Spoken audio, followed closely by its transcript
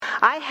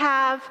I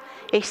have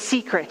a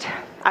secret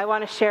I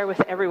want to share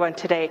with everyone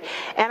today.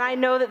 And I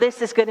know that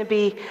this is going to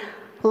be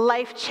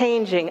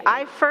life-changing.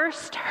 I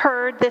first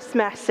heard this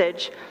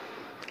message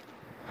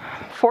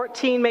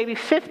 14, maybe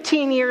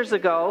 15 years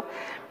ago,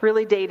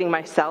 really dating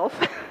myself.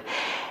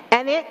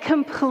 And it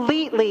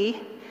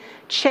completely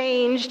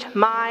changed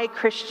my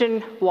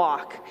Christian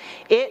walk.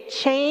 It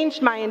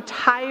changed my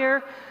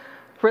entire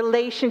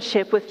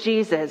relationship with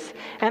Jesus.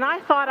 And I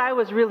thought I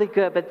was really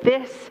good, but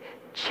this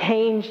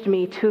changed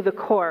me to the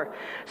core.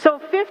 So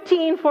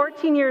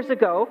 14 years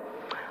ago,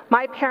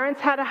 my parents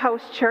had a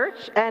house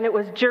church, and it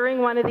was during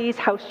one of these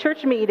house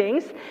church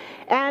meetings,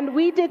 and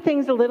we did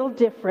things a little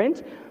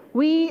different.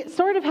 We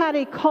sort of had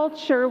a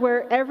culture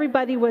where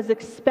everybody was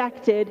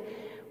expected,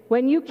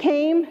 when you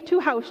came to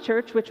house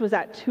church, which was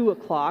at 2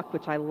 o'clock,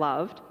 which I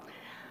loved,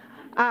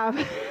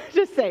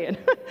 just saying,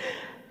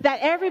 that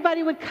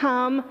everybody would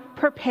come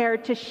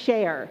prepared to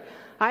share.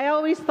 I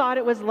always thought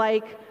it was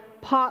like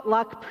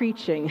potluck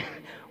preaching.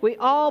 We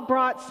all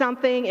brought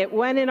something, it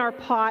went in our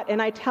pot,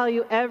 and I tell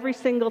you, every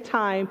single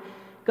time,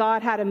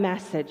 God had a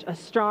message, a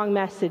strong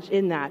message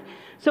in that.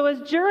 So it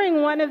was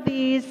during one of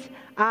these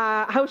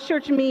house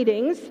church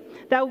meetings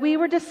that we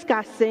were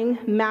discussing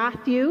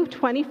Matthew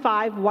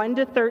 25,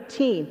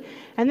 1-13.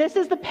 And this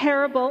is the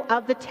parable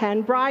of the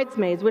 10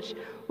 bridesmaids, which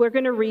we're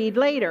going to read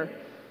later.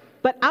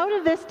 But out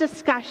of this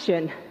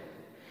discussion,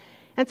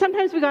 and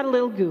sometimes we got a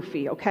little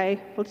goofy,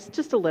 okay? Well,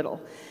 just a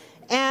little.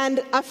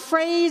 And a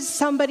phrase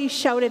somebody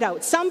shouted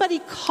out. Somebody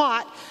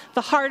caught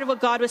the heart of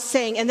what God was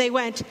saying, and they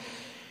went,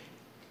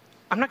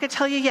 I'm not going to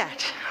tell you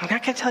yet. I'm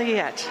not going to tell you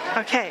yet.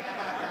 Okay.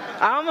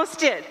 I almost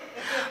did.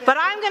 But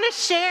I'm going to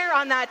share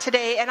on that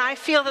today, and I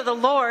feel that the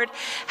Lord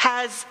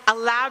has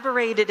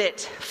elaborated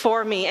it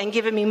for me and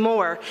given me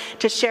more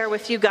to share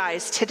with you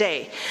guys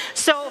today.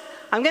 So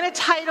I'm going to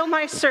title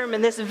my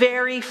sermon this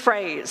very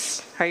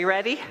phrase. Are you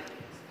ready?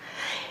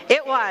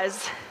 It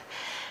was,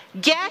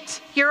 Get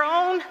Your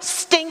Own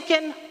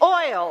Stinkin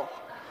Oil.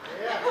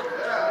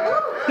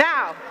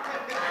 Now,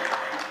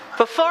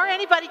 before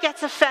anybody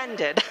gets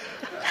offended,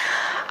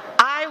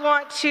 I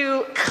want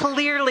to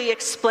clearly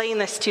explain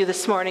this to you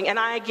this morning, and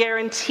I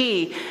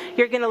guarantee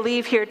you're going to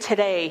leave here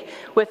today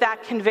with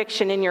that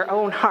conviction in your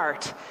own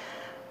heart.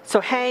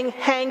 So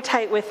hang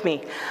tight with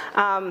me.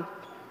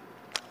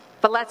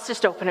 But let's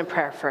just open in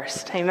prayer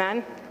first.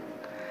 Amen?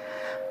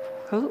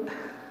 Ooh.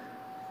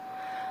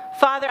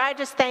 Father, I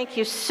just thank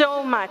you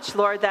so much,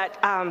 Lord,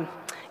 that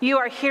you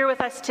are here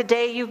with us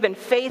today. You've been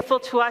faithful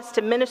to us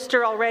to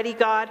minister already,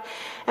 God.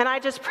 And I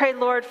just pray,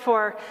 Lord,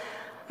 for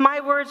my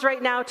words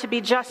right now to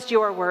be just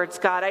your words,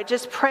 God. I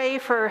just pray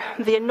for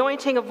the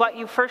anointing of what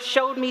you first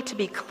showed me to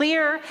be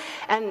clear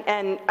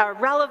and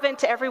relevant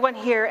to everyone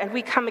here. And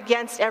we come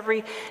against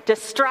every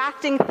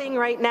distracting thing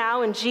right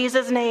now in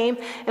Jesus' name.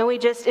 And we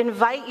just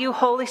invite you,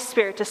 Holy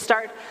Spirit, to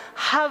start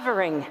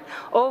hovering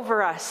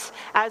over us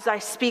as I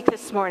speak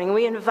this morning.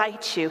 We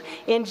invite you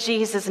in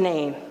Jesus'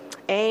 name.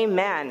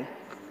 Amen.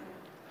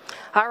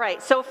 All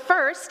right, so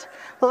first,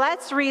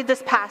 let's read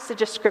this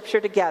passage of Scripture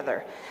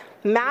together.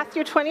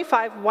 Matthew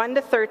 25,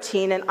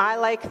 1-13, and I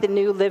like the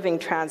New Living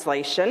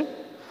Translation.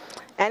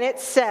 And it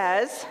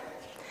says,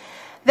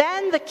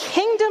 Then the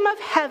kingdom of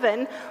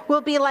heaven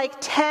will be like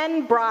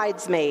 10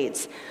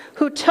 bridesmaids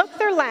who took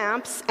their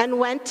lamps and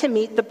went to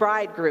meet the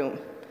bridegroom.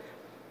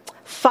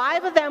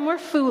 5 of them were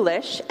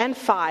foolish and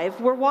 5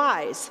 were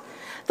wise.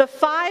 The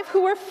 5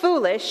 who were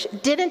foolish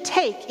didn't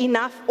take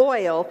enough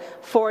oil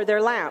for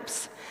their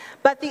lamps,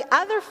 but the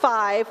other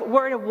 5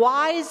 were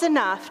wise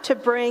enough to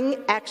bring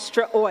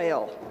extra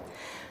oil.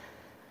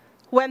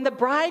 When the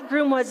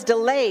bridegroom was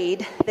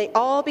delayed, they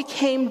all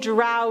became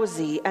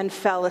drowsy and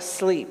fell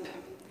asleep.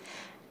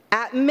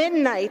 At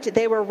midnight,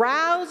 they were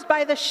roused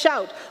by the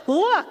shout,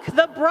 Look,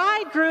 the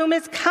bridegroom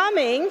is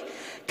coming.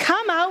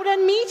 Come out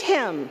and meet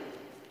him.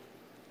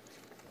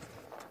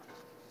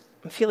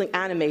 I'm feeling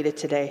animated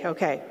today.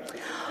 Okay.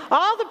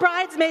 All the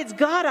bridesmaids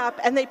got up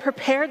and they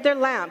prepared their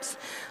lamps.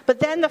 But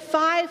then the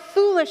 5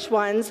 foolish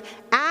ones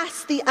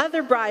asked the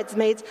other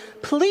bridesmaids,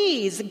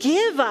 Please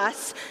give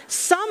us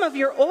some of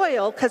your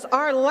oil because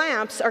our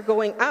lamps are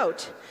going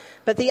out.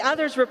 But the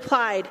others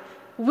replied,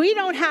 We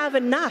don't have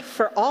enough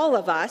for all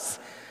of us.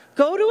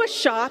 Go to a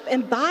shop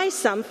and buy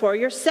some for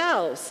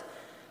yourselves.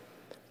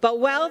 But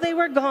while they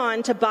were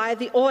gone to buy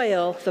the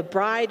oil, the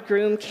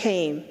bridegroom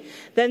came.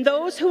 Then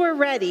those who were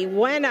ready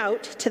went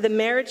out to the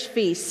marriage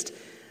feast,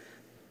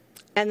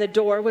 and the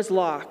door was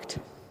locked.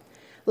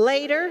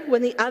 Later,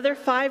 when the other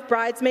 5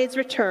 bridesmaids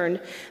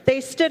returned,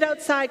 they stood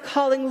outside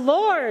calling,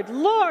 Lord,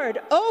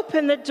 Lord,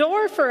 open the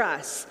door for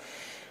us.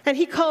 And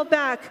he called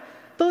back,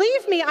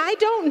 Believe me, I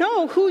don't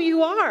know who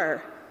you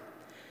are.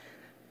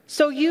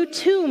 So you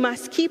too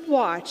must keep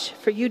watch,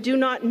 for you do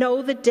not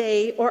know the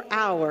day or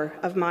hour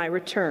of my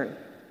return.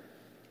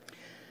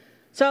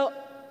 So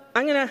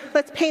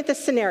let's paint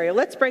this scenario.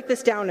 Let's break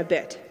this down a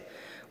bit.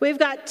 We've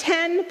got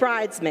 10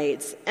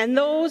 bridesmaids, and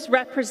those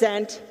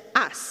represent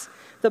us,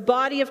 the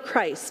body of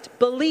Christ,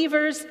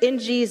 believers in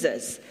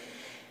Jesus.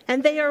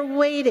 and they are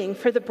waiting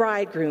for the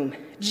bridegroom,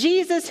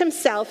 Jesus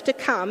himself, to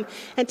come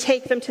and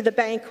take them to the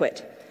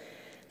banquet,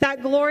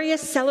 that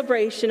glorious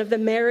celebration of the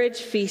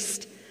marriage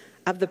feast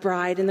of the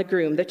bride and the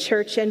groom, the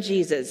church and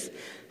Jesus.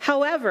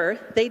 However,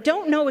 they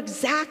don't know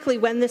exactly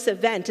when this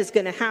event is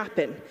going to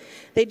happen.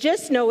 They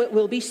just know it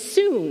will be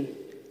soon.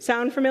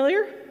 Sound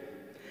familiar?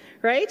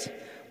 Right?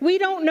 We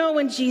don't know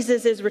when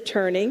Jesus is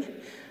returning,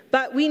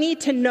 but we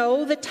need to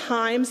know the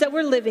times that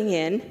we're living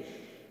in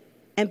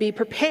and be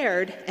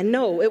prepared and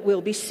know it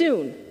will be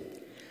soon.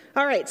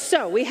 All right,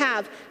 so we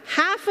have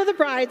half of the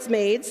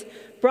bridesmaids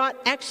brought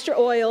extra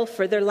oil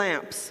for their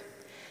lamps.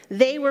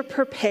 They were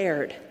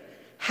prepared.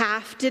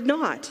 Half did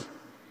not.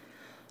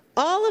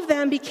 All of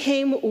them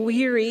became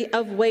weary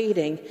of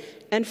waiting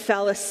and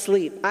fell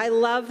asleep. I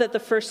love that the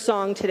first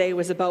song today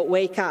was about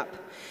wake up.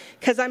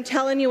 Because I'm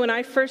telling you, when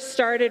I first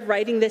started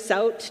writing this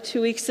out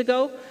 2 weeks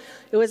ago,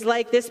 it was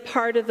like this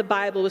part of the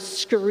Bible was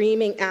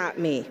screaming at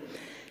me.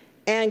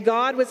 And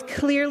God was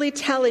clearly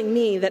telling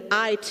me that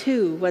I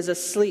too was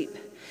asleep.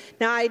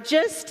 Now, I'd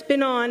just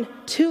been on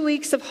 2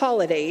 weeks of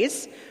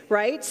holidays,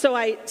 right? So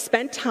I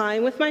spent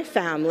time with my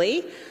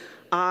family.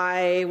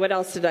 What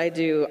else did I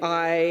do?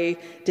 I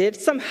did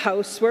some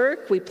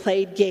housework. We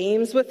played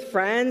games with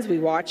friends. We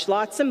watched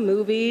lots of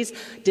movies,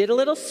 did a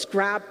little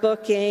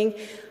scrapbooking,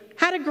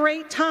 had a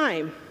great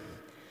time.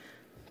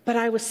 But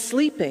I was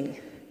sleeping.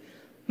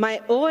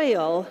 My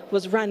oil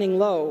was running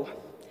low,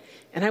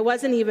 and I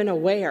wasn't even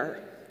aware.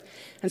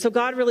 And so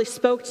God really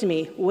spoke to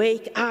me,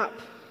 wake up.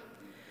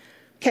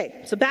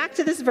 Okay, so back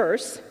to this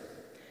verse.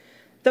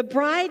 The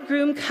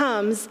bridegroom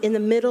comes in the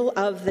middle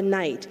of the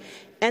night,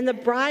 and the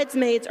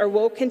bridesmaids are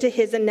woken to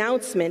his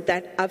announcement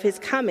of his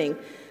coming,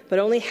 but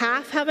only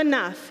half have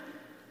enough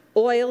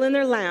oil in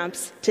their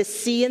lamps to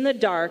see in the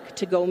dark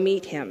to go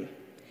meet him.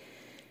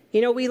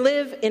 You know, we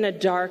live in a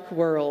dark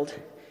world.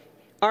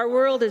 Our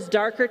world is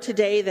darker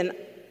today than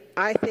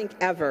I think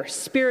ever.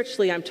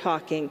 Spiritually, I'm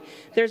talking.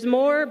 There's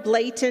more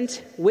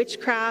blatant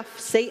witchcraft,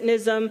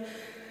 Satanism,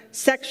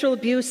 sexual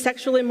abuse,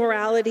 sexual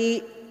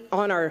immorality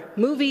on our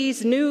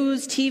movies,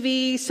 news,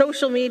 TV,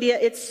 social media.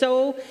 It's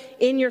so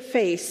in your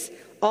face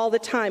all the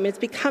time. It's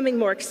becoming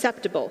more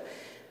acceptable.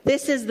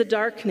 This is the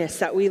darkness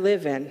that we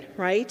live in,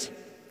 right?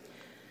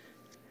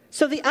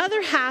 So the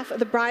other half of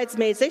the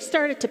bridesmaids, they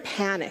started to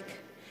panic.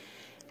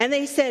 And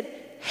they said,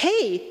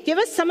 hey, give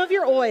us some of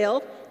your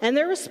oil. And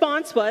their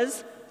response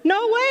was,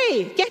 no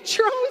way, get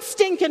your own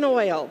stinking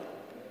oil.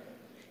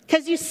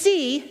 Because you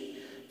see,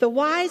 the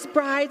wise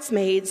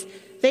bridesmaids,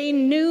 they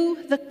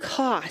knew the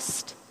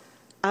cost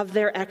of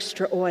their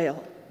extra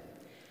oil.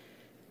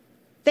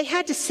 They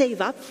had to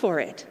save up for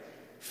it.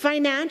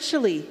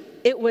 Financially,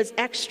 it was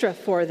extra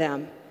for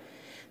them.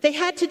 They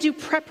had to do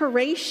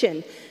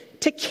preparation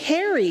to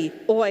carry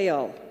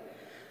oil.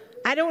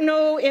 I don't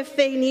know if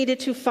they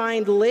needed to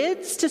find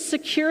lids to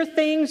secure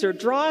things or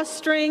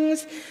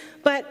drawstrings,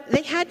 but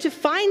they had to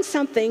find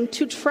something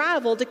to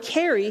travel to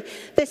carry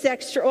this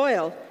extra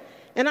oil.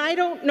 And I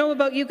don't know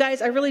about you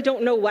guys, I really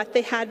don't know what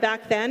they had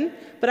back then,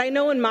 but I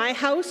know in my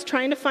house,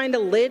 trying to find a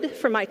lid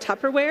for my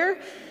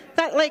Tupperware,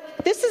 that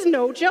this is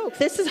no joke.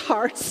 This is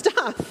hard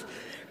stuff,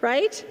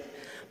 right?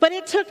 But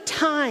it took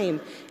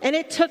time, and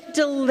it took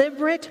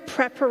deliberate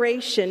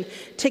preparation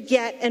to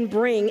get and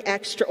bring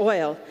extra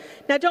oil.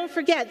 Now, don't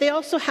forget, they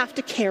also have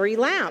to carry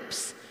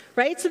lamps,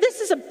 right? So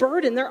this is a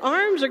burden. Their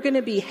arms are going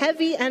to be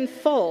heavy and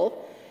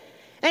full.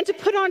 And to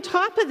put on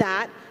top of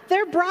that,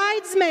 they're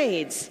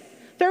bridesmaids.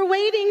 They're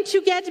waiting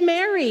to get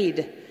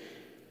married.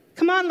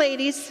 Come on,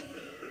 ladies.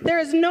 There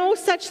is no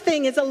such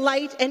thing as a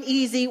light and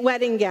easy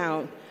wedding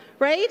gown,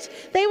 right?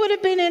 They would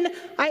have been in,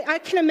 I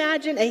can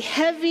imagine, a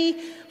heavy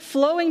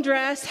flowing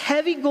dress,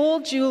 heavy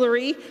gold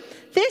jewelry.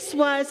 This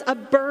was a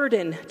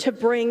burden to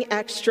bring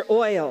extra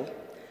oil.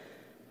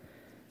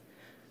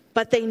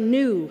 But they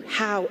knew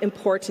how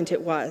important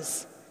it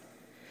was.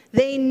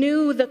 They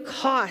knew the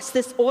cost.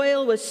 This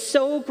oil was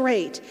so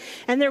great,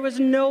 and there was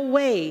no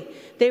way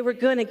they were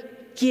going to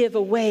give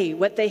away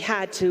what they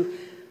had to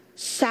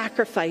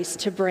sacrifice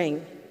to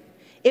bring.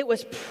 It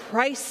was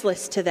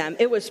priceless to them.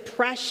 It was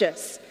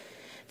precious.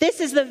 This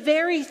is the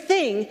very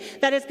thing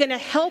that is going to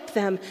help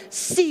them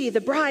see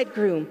the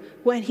bridegroom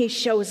when he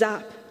shows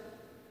up.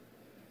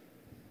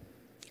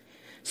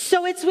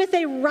 So it's with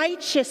a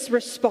righteous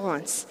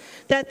response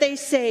that they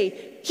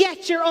say,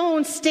 get your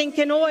own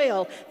stinking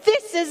oil.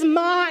 This is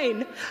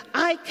mine.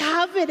 I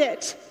covet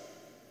it.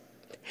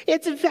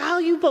 It's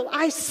valuable.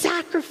 I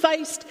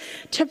sacrificed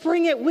to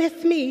bring it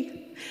with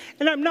me,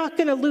 and I'm not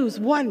going to lose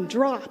one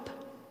drop.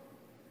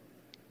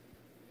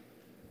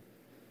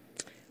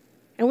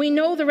 And we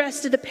know the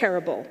rest of the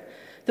parable.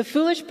 The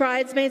foolish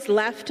bridesmaids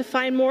left to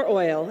find more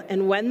oil,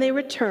 and when they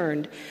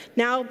returned,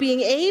 now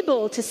being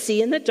able to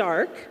see in the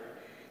dark,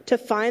 to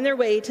find their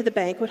way to the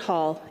banquet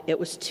hall, it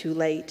was too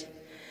late.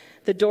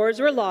 The doors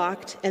were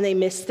locked, and they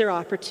missed their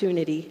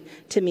opportunity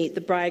to meet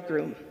the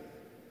bridegroom.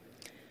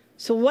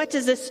 So what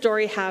does this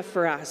story have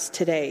for us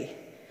today?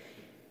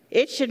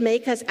 It should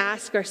make us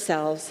ask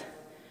ourselves,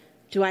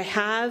 do I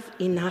have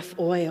enough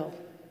oil?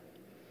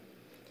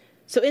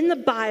 So in the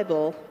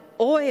Bible,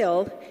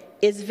 oil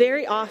is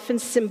very often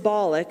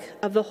symbolic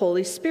of the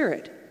Holy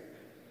Spirit.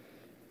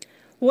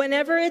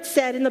 Whenever it's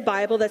said in the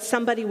Bible that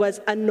somebody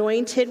was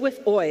anointed with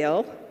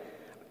oil,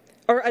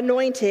 or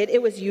anointed,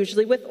 it was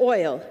usually with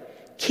oil.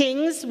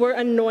 Kings were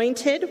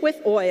anointed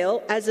with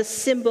oil as a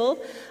symbol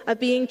of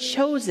being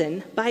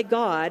chosen by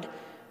God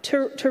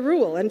to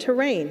rule and to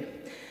reign.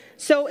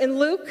 So in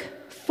Luke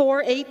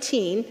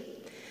 4:18,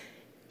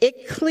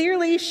 it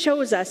clearly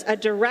shows us a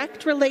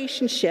direct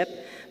relationship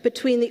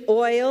between the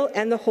oil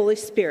and the Holy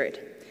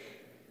Spirit.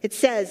 It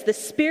says, "The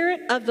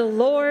Spirit of the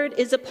Lord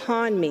is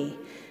upon me,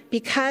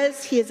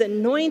 because he has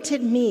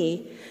anointed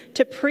me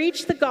to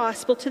preach the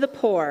gospel to the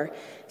poor,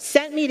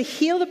 sent me to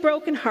heal the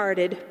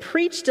brokenhearted,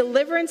 preach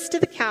deliverance to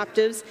the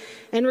captives,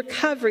 and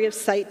recovery of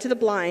sight to the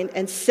blind,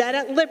 and set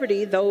at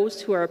liberty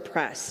those who are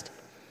oppressed."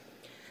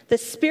 The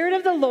Spirit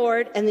of the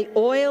Lord and the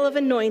oil of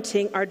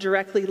anointing are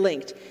directly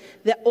linked.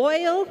 The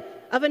oil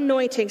of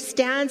anointing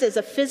stands as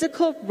a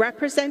physical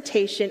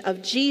representation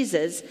of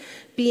Jesus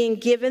being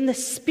given the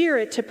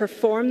Spirit to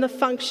perform the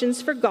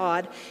functions for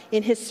God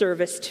in his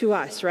service to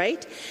us,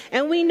 right?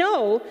 And we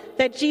know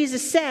that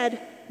Jesus said,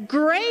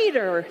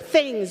 "Greater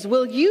things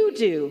will you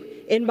do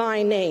in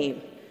my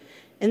name."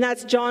 And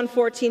that's John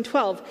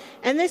 14:12.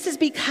 And this is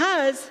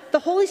because the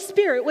Holy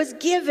Spirit was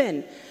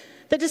given.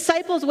 The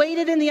disciples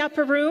waited in the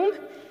upper room,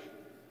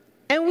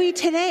 and we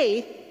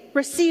today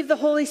receive the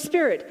Holy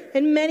Spirit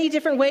in many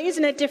different ways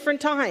and at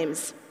different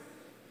times.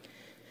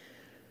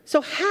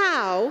 So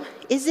how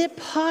is it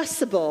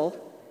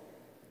possible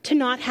to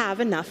not have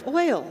enough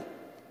oil?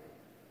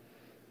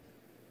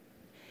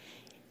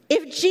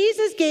 If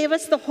Jesus gave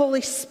us the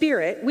Holy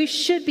Spirit, we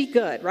should be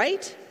good,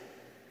 right?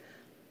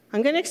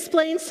 I'm going to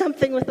explain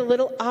something with a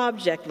little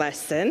object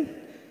lesson.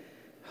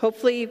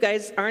 Hopefully you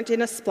guys aren't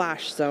in a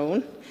splash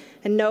zone.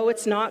 And no,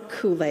 it's not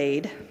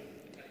Kool-Aid.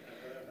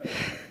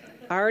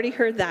 I already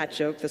heard that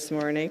joke this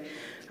morning.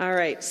 All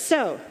right,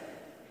 so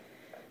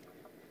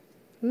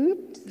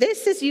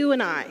this is you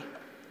and I.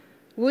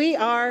 We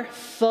are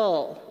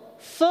full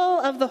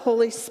of the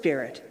Holy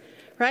Spirit,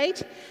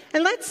 right?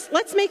 And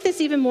let's make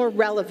this even more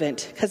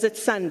relevant because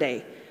it's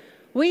Sunday.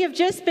 We have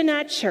just been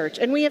at church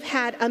and we have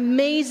had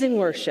amazing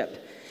worship.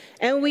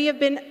 And we have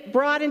been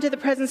brought into the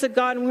presence of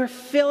God, and we're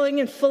filling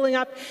and filling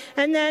up.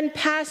 And then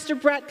Pastor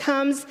Brett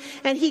comes,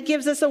 and he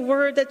gives us a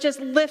word that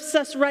just lifts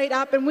us right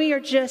up, and we are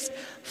just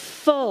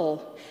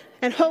full.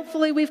 And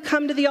hopefully we've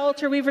come to the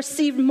altar, we've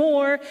received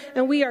more,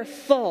 and we are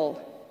full.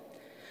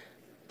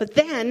 But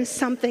then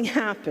something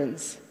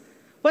happens.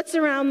 What's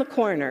around the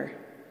corner?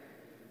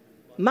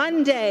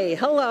 Monday.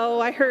 Hello,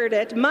 I heard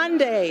it.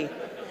 Monday.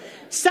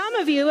 Some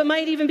of you, it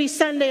might even be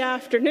Sunday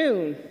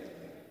afternoon,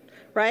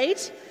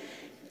 right?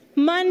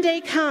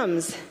 Monday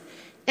comes,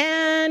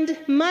 and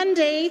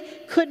Monday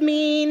could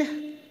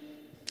mean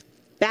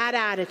bad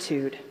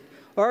attitude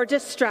or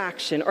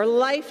distraction, or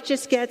life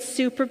just gets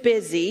super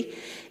busy,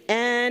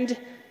 and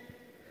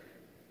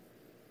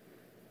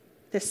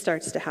this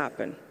starts to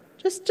happen.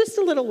 Just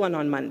a little one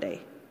on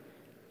Monday,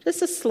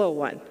 just a slow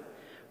one,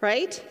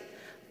 right?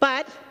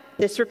 But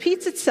this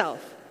repeats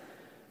itself.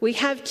 We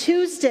have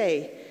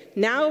Tuesday.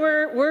 Now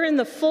we're in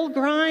the full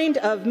grind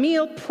of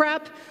meal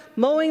prep,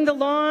 mowing the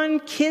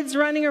lawn, kids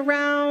running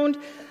around,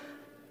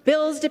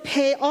 bills to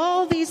pay.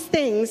 All these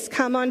things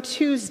come on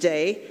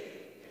Tuesday.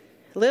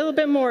 A little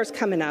bit more is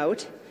coming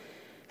out.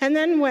 And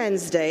then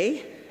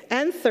Wednesday,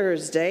 and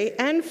Thursday,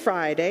 and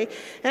Friday,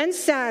 and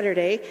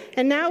Saturday.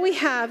 And now we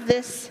have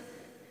this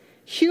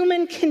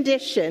human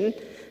condition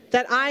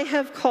that I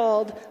have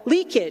called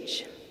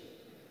leakage.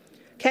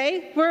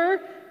 Okay?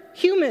 We're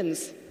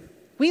humans.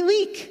 We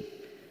leak.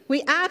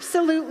 We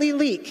absolutely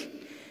leak.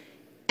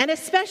 And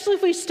especially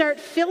if we start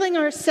filling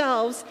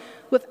ourselves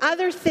with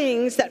other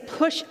things that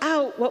push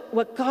out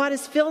what God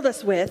has filled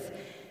us with,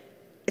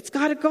 it's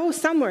got to go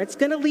somewhere. It's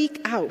going to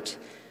leak out.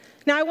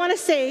 Now, I want to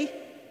say,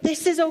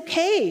 this is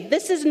okay.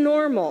 This is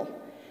normal.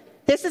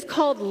 This is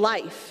called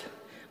life.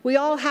 We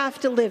all have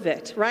to live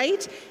it,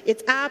 right?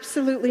 It's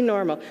absolutely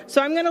normal.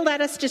 So I'm going to let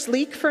us just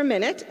leak for a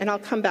minute, and I'll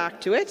come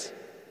back to it.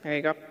 There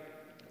you go.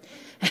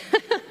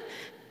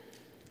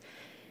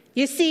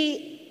 You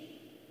see,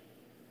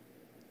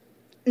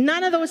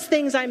 none of those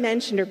things I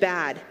mentioned are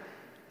bad.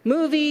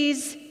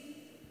 Movies,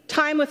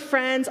 time with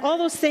friends, all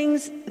those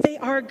things, they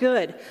are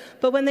good.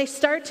 But when they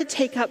start to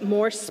take up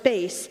more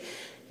space,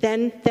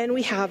 then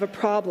we have a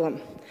problem.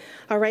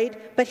 All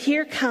right? But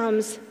here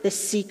comes the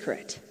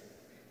secret.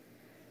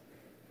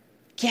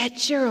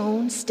 Get your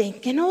own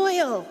stinkin'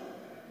 oil.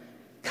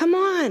 Come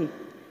on.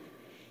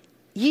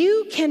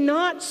 You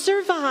cannot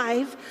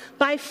survive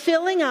by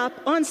filling up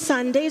on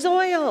Sunday's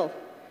oil.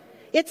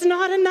 It's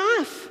not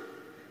enough.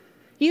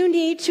 You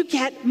need to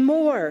get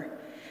more.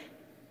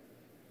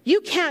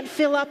 You can't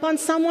fill up on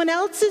someone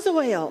else's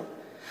oil.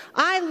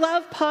 I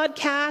love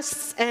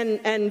podcasts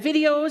and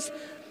videos,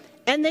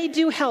 and they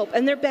do help,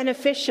 and they're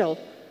beneficial.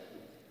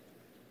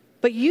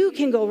 But you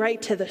can go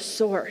right to the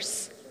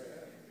source,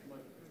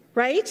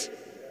 right?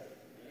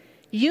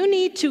 You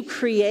need to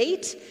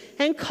create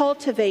and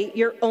cultivate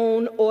your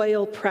own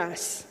oil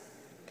press.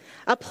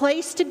 a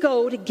place to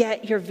go to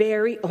get your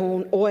very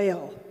own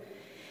oil.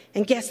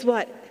 And guess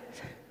what?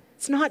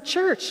 It's not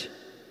church.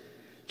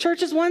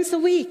 Church is once a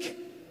week.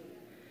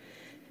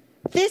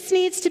 This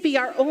needs to be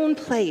our own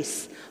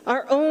place,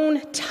 our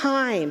own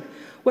time,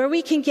 where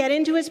we can get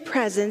into his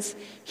presence,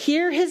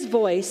 hear his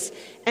voice,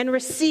 and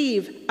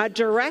receive a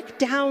direct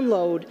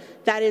download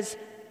that is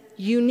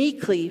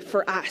uniquely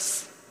for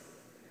us.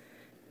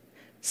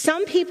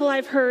 Some people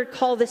I've heard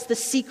call this the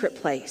secret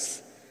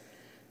place.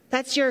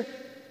 That's your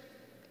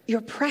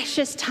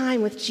precious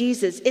time with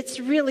Jesus. It's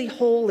really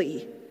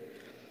holy.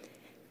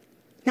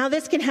 Now,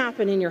 this can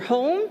happen in your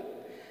home.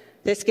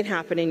 This can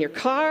happen in your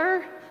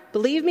car.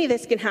 Believe me,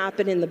 this can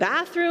happen in the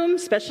bathroom,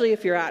 especially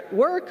if you're at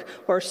work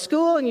or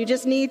school and you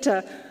just need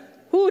to,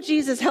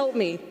 Jesus, help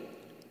me.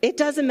 It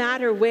doesn't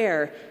matter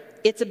where.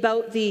 It's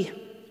about the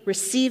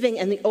receiving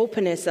and the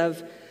openness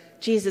of,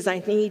 Jesus, I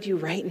need you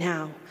right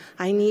now.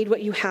 I need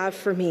what you have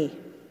for me.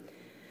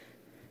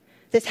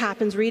 This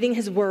happens reading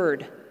his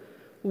word,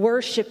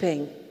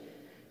 worshiping,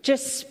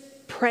 just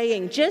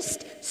praying,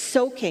 just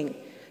soaking.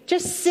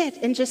 Just sit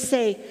and just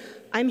say,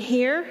 I'm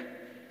here.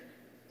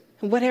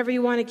 And whatever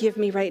you want to give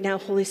me right now,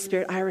 Holy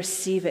Spirit, I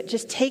receive it.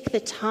 Just take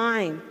the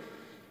time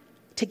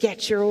to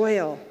get your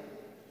oil.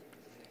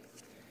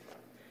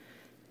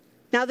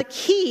 Now, the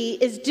key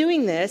is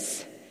doing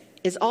this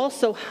is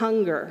also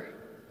hunger.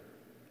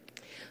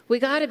 We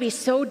got to be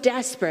so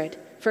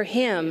desperate for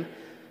him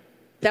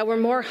that we're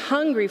more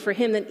hungry for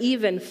him than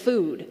even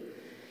food.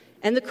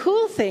 And the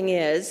cool thing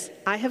is,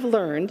 I have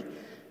learned,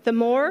 the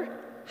more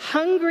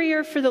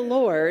hungrier for the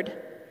Lord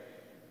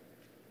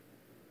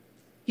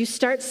you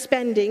start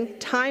spending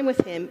time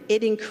with him,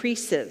 it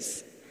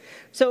increases.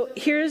 So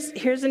here's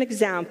an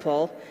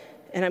example,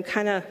 and I'm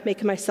kind of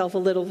making myself a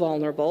little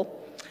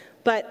vulnerable.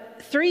 But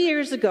 3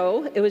 years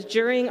ago, it was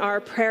during our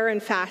prayer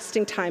and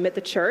fasting time at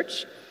the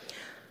church,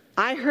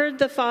 I heard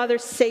the Father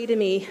say to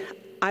me,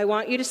 I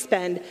want you to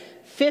spend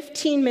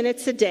 15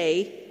 minutes a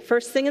day,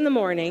 first thing in the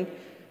morning,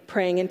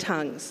 praying in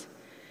tongues.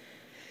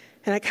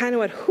 And I kind of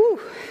went,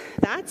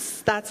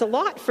 that's a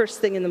lot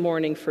first thing in the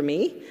morning for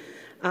me.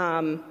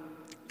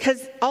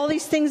 Because all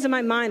these things in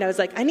my mind, I was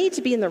like, I need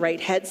to be in the right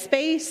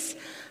headspace.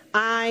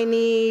 I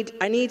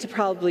need to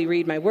probably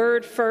read my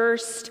word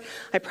first.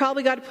 I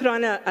probably got to put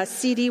on a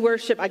CD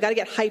worship. I got to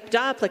get hyped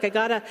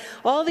up.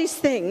 All these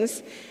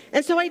things.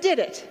 And so I did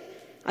it.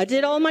 I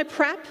did all my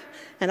prep,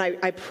 and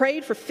I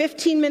prayed for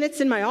 15 minutes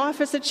in my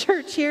office at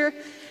church here.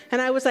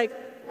 And I was like,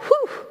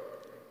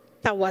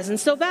 that wasn't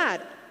so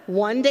bad.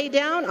 One day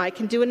down, I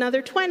can do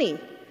another 20.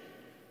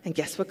 And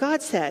guess what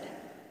God said?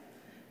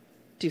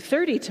 Do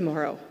 30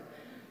 tomorrow.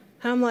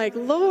 I'm like,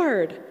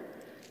 Lord,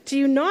 do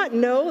you not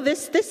know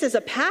this is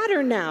a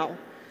pattern now?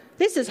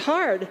 This is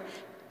hard.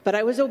 But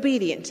I was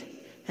obedient,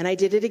 and I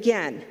did it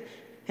again.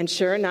 And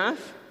sure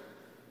enough,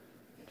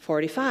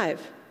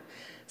 45.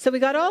 So we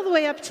got all the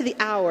way up to the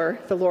hour,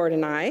 the Lord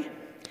and I,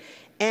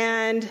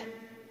 and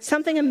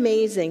something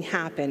amazing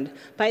happened.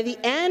 By the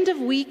end of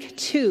week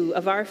 2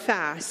 of our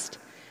fast,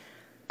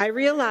 I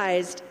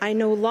realized I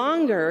no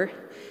longer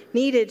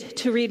needed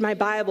to read my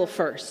Bible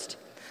first.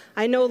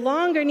 I no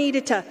longer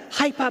needed to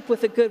hype up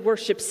with a good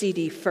worship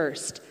CD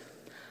first.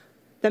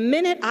 The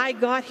minute I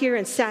got here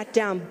and sat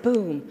down,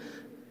 boom,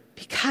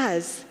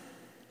 because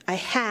I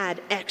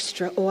had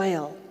extra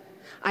oil.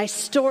 I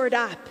stored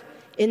up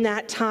in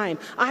that time.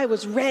 I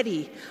was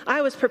ready.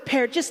 I was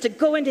prepared just to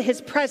go into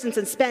his presence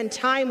and spend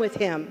time with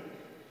him.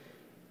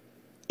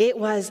 It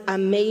was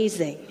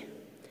amazing.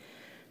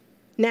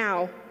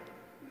 Now,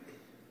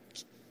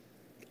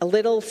 a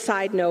little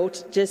side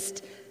note,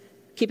 just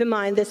keep in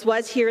mind, this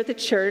was here at the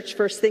church,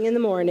 first thing in the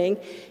morning,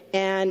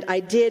 and I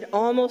did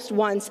almost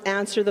once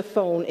answer the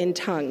phone in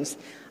tongues.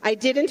 I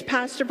didn't,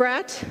 Pastor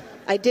Bratt.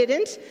 I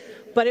didn't,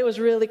 but it was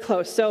really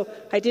close. So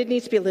I did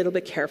need to be a little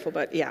bit careful,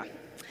 but yeah.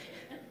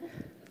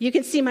 You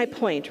can see my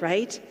point,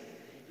 right?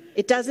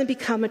 It doesn't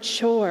become a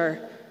chore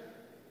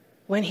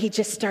when he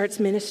just starts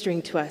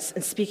ministering to us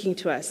and speaking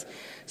to us.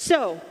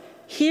 So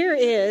here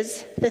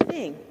is the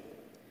thing.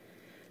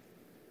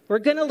 We're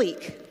going to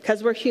leak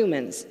because we're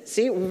humans.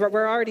 See,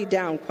 we're already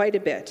down quite a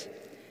bit.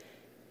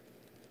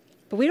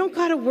 But we don't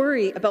got to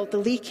worry about the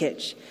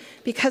leakage,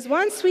 because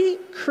once we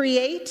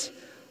create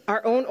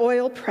our own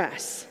oil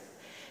press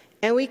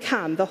and we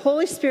come, the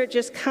Holy Spirit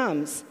just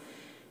comes.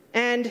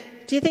 And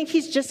do you think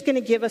he's just going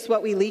to give us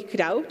what we leaked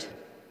out?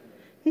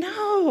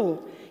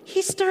 No.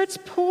 He starts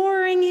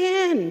pouring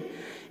in.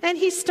 And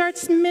he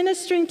starts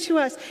ministering to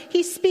us.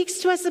 He speaks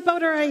to us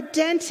about our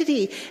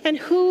identity and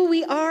who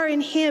we are in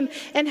him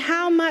and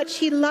how much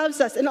he loves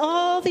us and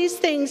all these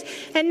things.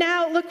 And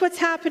now look what's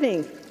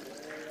happening.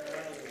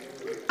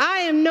 I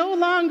am no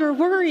longer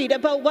worried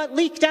about what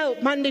leaked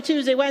out Monday,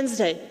 Tuesday,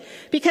 Wednesday,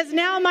 because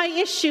now my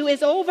issue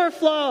is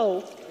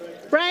overflow,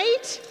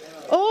 right?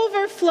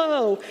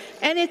 Overflow.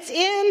 And it's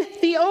in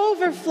the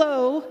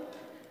overflow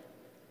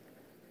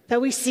that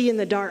we see in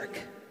the dark.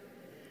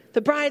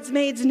 The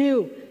bridesmaids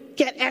knew.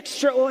 Get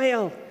extra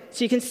oil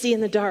so you can see in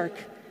the dark.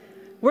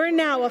 We're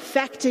now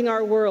affecting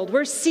our world.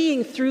 We're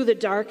seeing through the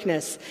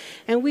darkness,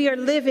 and we are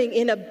living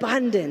in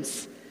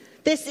abundance.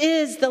 This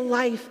is the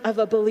life of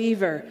a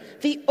believer,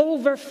 the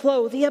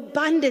overflow, the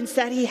abundance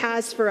that he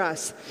has for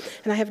us.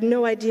 And I have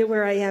no idea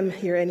where I am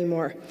here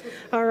anymore.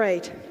 All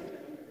right.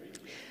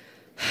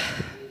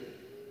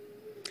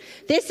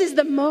 This is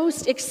the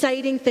most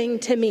exciting thing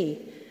to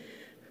me.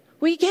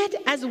 We get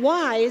as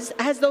wise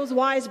as those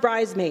wise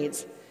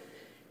bridesmaids.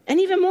 And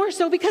even more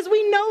so because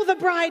we know the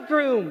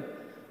bridegroom.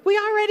 We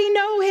already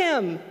know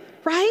him,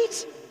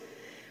 right?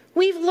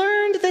 We've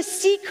learned the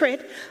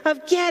secret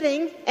of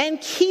getting and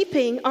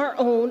keeping our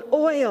own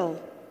oil.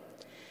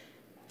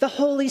 The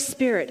Holy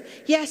Spirit.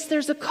 Yes,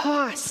 there's a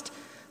cost,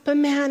 but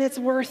man, it's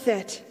worth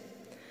it.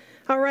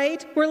 All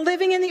right? We're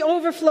living in the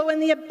overflow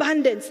and the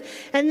abundance.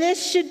 And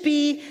this should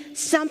be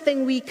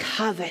something we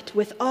covet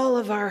with all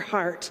of our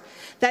heart.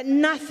 That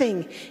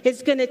nothing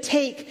is going to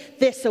take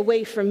this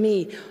away from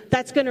me.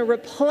 That's going to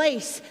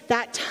replace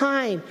that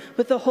time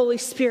with the Holy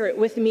Spirit,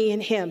 with me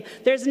and him.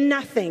 There's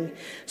nothing.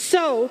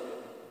 So,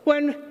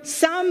 when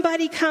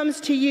somebody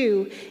comes to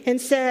you and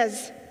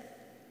says,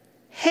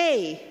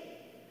 hey,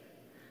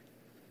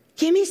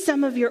 give me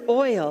some of your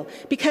oil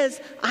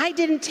because I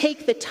didn't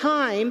take the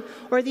time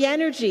or the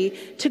energy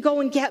to go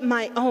and get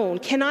my own.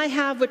 Can I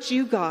have what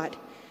you got?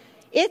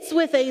 It's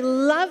with a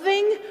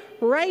loving,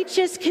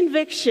 righteous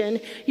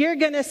conviction you're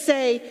going to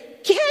say,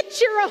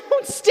 get your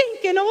own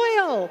stinking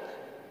oil,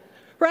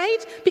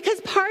 right? Because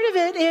part of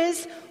it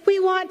is we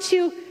want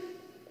to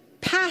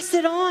pass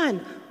it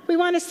on. We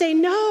want to say,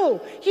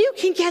 no, you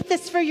can get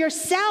this for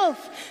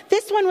yourself.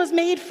 This one was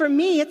made for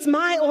me. It's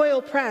my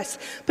oil press.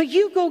 But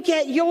you go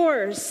get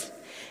yours.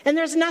 And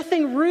there's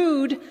nothing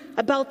rude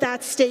about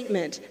that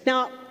statement.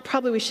 Now,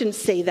 probably we shouldn't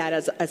say that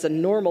as a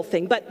normal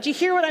thing. But do you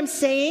hear what I'm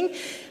saying?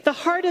 The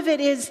heart of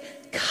it is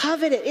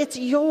covet it. It's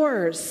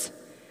yours.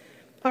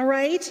 All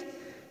right?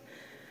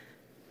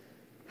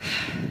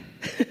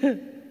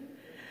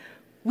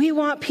 We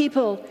want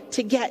people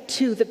to get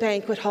to the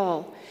banquet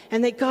hall.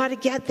 And they got to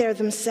get there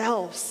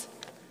themselves.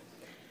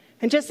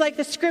 And just like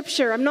the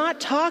scripture, I'm not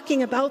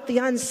talking about the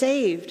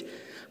unsaved.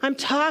 I'm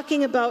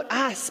talking about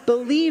us,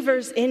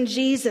 believers in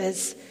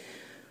Jesus,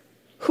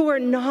 who are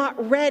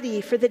not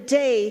ready for the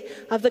day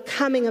of the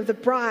coming of the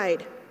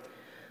bride.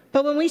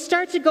 But when we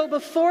start to go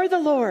before the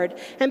Lord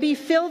and be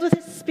filled with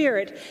His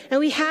Spirit, and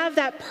we have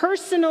that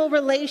personal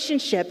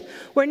relationship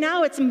where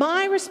now it's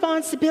my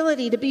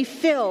responsibility to be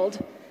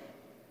filled,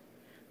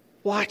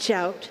 watch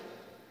out.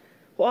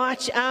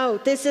 Watch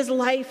out. This is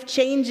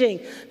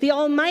life-changing. The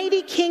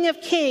Almighty King of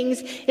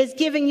Kings is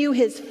giving you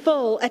His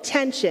full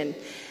attention.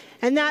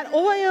 And that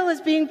oil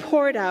is being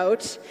poured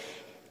out,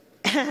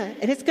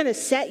 and it's going to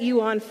set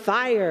you on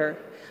fire.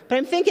 But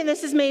I'm thinking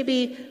this is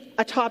maybe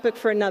a topic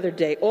for another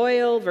day.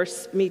 Oil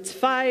versus meets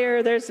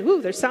fire. There's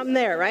something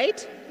there,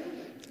 right?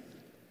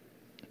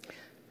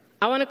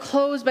 I want to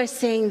close by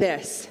saying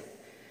this.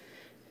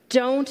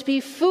 Don't be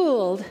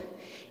fooled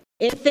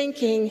in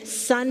thinking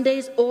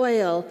Sunday's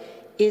oil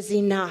is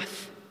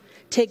enough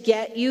to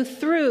get you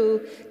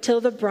through till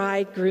the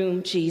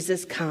bridegroom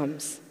Jesus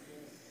comes.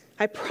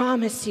 I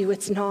promise you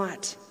it's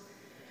not.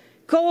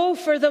 Go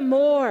for the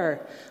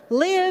more.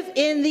 Live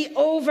in the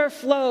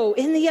overflow,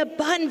 in the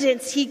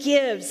abundance He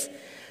gives.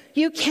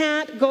 You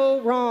can't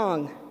go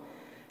wrong.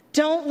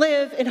 Don't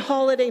live in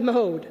holiday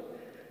mode.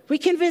 We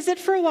can visit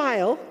for a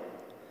while,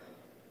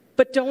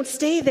 but don't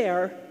stay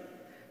there,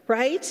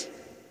 right?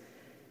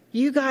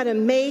 You got to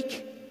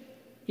make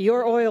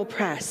your oil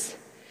press.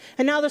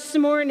 And now this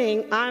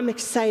morning, I'm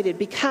excited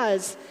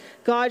because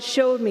God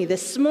showed me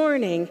this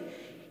morning,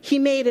 He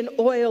made an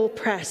oil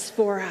press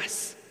for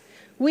us.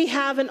 We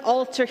have an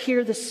altar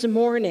here this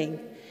morning,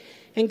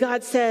 and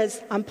God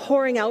says, I'm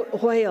pouring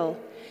out oil.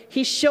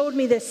 He showed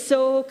me this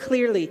so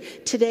clearly.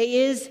 Today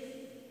is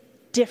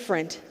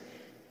different.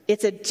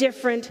 It's a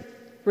different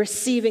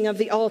receiving of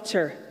the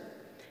altar.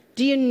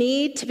 Do you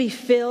need to be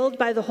filled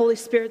by the Holy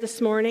Spirit this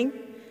morning?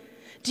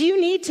 Do you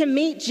need to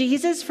meet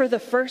Jesus for the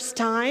first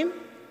time?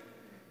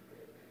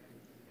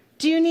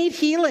 Do you need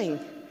healing?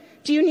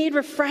 Do you need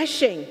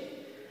refreshing?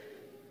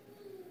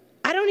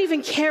 I don't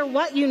even care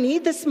what you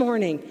need this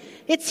morning.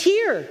 It's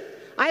here.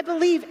 I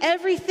believe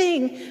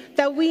everything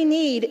that we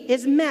need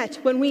is met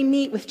when we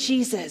meet with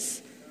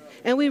Jesus.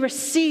 And we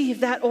receive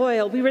that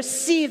oil. We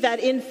receive that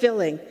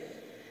infilling.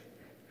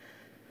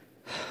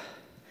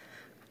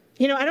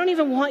 You know, I don't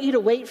even want you to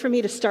wait for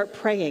me to start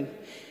praying.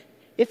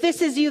 If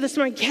this is you this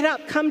morning, get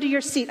up, come to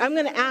your seat. I'm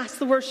going to ask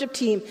the worship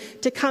team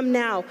to come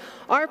now.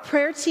 Our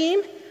prayer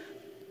team,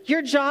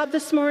 your job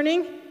this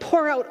morning,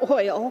 pour out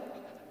oil.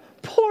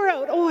 Pour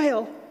out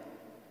oil.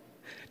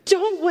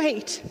 Don't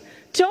wait.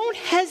 Don't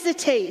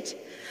hesitate.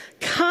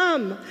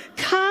 Come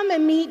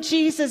and meet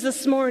Jesus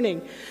this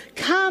morning.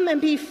 Come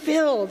and be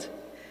filled.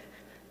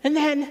 And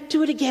then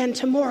do it again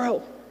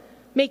tomorrow.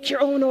 Make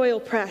your own oil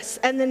press.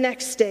 And the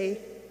next day.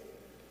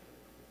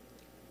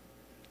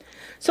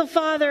 So,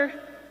 Father,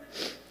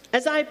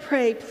 as I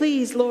pray,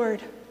 please,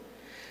 Lord,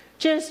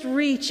 just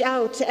reach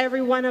out to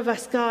every one of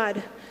us,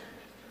 God.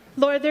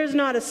 Lord, there's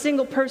not a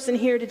single person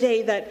here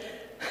today that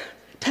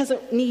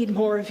doesn't need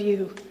more of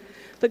you.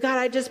 But God,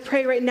 I just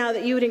pray right now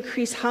that you would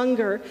increase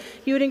hunger.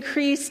 You would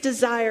increase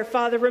desire,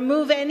 Father.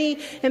 Remove any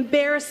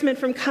embarrassment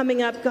from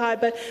coming up, God.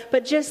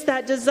 But just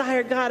that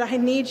desire, God, I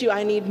need you.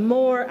 I need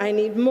more. I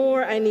need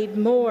more. I need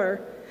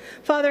more.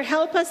 Father,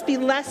 help us be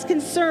less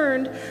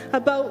concerned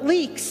about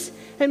leaks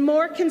and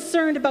more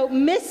concerned about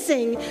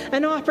missing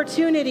an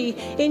opportunity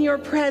in your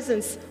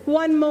presence,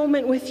 one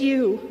moment with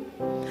you.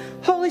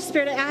 Holy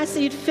Spirit, I ask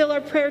that you'd fill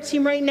our prayer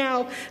team right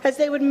now as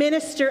they would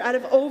minister out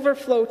of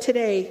overflow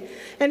today,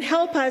 and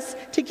help us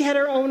to get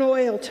our own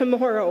oil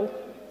tomorrow.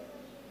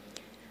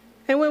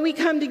 And when we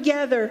come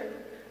together,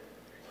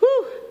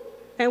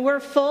 and we're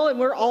full and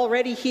we're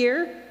already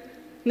here,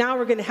 now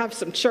we're going to have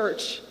some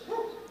church.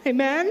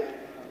 Amen?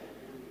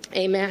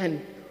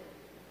 Amen.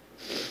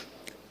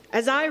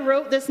 As I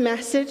wrote this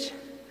message,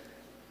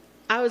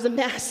 I was a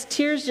mess.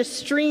 Tears just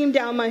streamed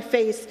down my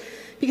face,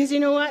 because you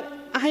know what?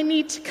 I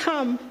need to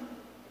come.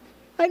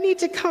 I need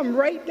to come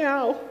right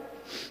now,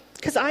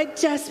 because I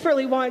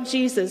desperately want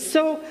Jesus.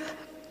 So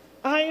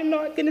I am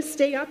not going to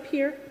stay up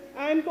here.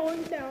 I'm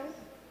going down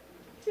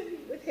to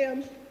meet with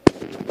him.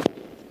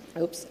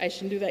 Oops, I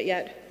shouldn't do that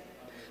yet.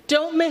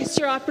 Don't miss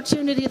your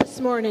opportunity this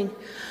morning.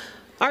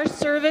 Our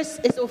service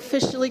is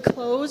officially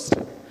closed,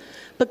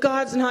 but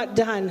God's not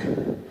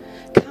done.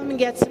 Come and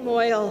get some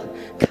oil.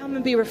 Come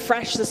and be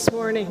refreshed this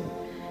morning.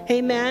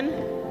 Amen.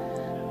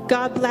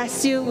 God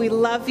bless you. We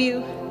love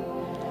you.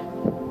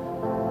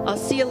 I'll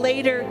see you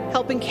later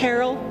helping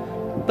Carol,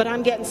 but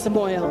I'm getting some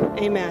oil.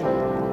 Amen.